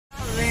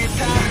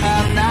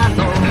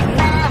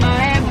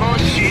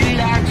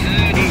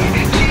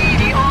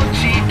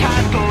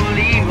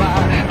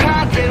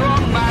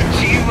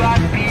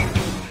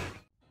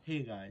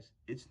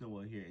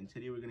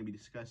be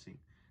discussing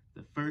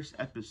the first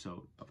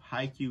episode of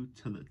Haikyuu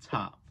to the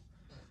Top.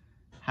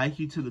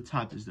 Haikyuu to the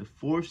Top is the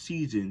 4th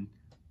season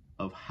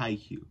of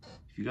Haikyuu.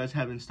 If you guys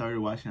haven't started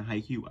watching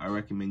Haikyuu, I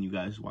recommend you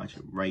guys watch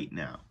it right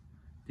now.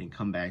 Then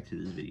come back to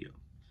this video.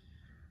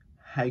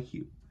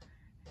 Haikyuu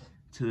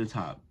to the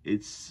Top.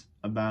 It's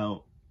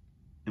about,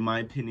 in my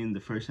opinion, the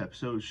first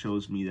episode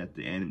shows me that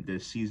the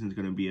season is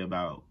going to be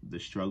about the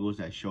struggles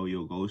that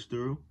Shoyo goes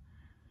through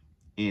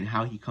and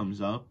how he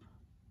comes up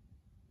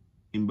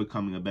in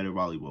becoming a better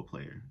volleyball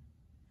player.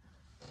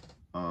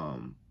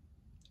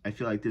 I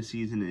feel like this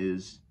season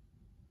is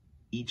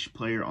each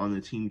player on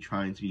the team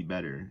trying to be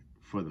better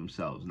for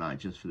themselves, not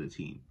just for the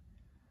team.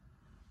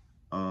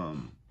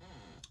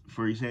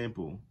 For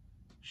example,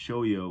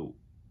 Shoyo,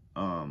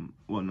 let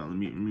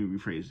me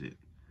rephrase it.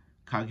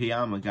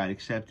 Kageyama got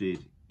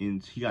accepted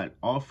and he got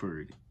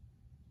offered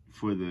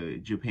for the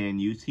Japan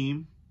U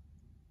team,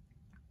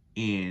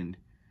 and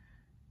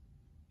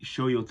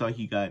Shoyo thought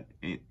he got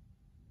an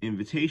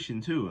invitation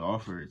too, an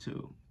offer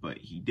too, but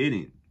he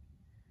didn't.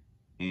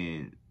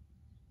 And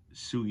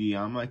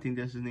Sugiyama, I think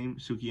that's his name,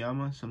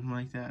 Sugiyama, something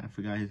like that. I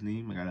forgot his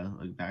name. I gotta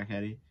look back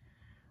at it.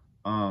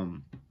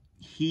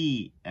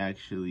 He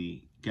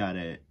actually got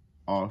an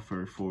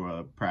offer for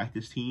a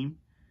practice team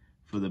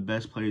for the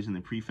best players in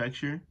the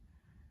prefecture,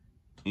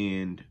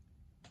 and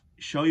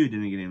Shoyo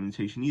didn't get an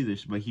invitation either,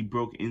 but he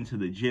broke into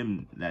the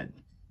gym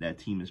that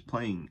team is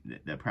playing,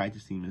 that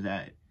practice team is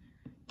at,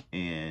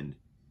 and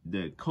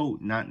the coach,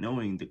 not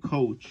knowing the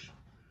coach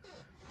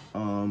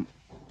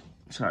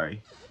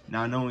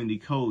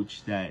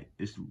that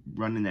is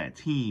running that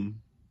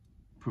team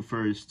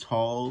prefers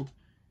tall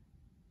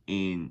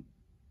and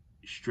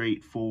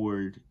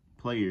straightforward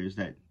players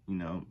that,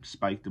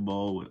 spike the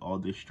ball with all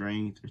their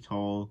strength, are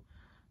tall.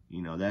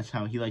 That's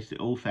how he likes the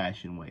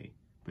old-fashioned way.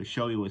 But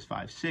Shoyo is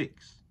 5'6".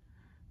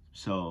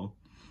 So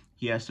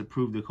he has to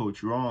prove the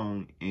coach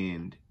wrong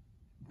and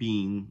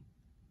being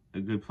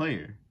a good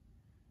player,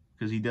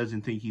 because he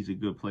doesn't think he's a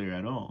good player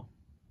at all.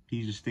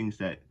 He just thinks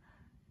that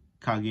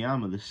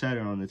Kageyama, the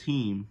setter on the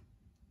team,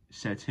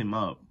 sets him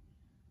up,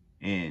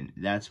 and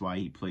that's why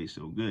he plays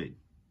so good.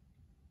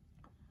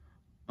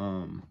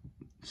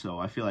 So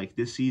I feel like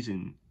this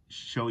season,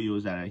 Shoyo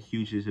is at a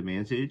huge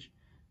disadvantage,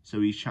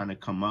 so he's trying to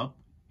come up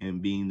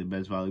and being the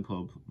best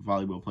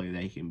volleyball player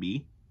that he can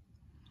be.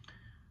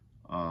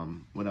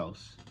 What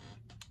else?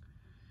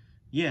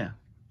 Yeah,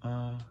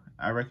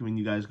 I recommend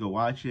you guys go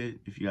watch it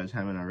if you guys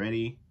haven't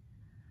already.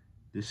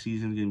 This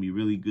season's going to be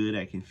really good.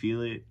 I can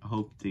feel it. I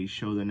hope they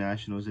show the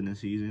Nationals in the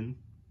season.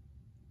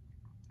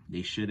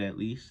 They should, at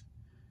least.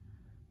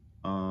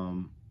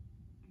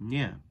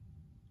 Yeah.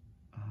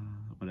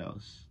 What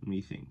else? Let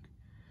me think.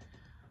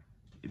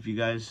 If you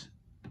guys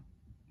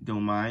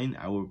don't mind,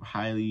 I would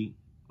highly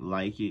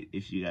like it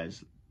if you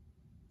guys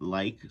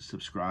like,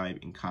 subscribe,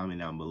 and comment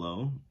down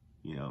below.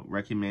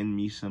 Recommend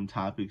me some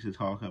topics to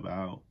talk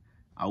about.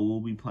 I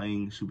will be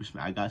playing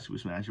I got Super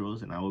Smash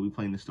Bros. And I will be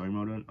playing the story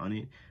mode on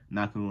it.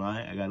 Not gonna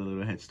lie, I got a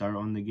little head start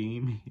on the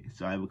game,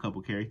 so I have a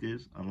couple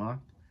characters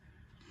unlocked.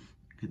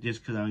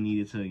 Just because I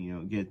needed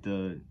to, get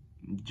the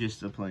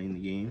gist of playing the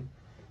game.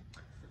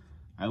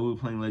 I will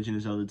be playing Legend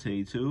of Zelda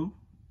today too.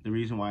 The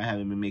reason why I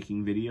haven't been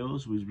making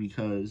videos was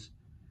because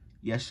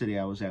yesterday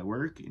I was at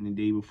work, and the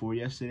day before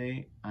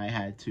yesterday I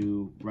had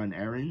to run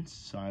errands,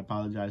 so I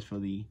apologize for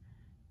the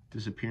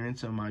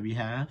disappearance on my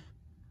behalf.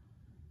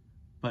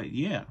 But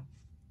yeah,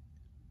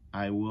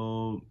 I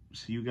will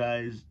see you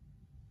guys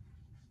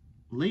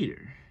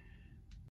later.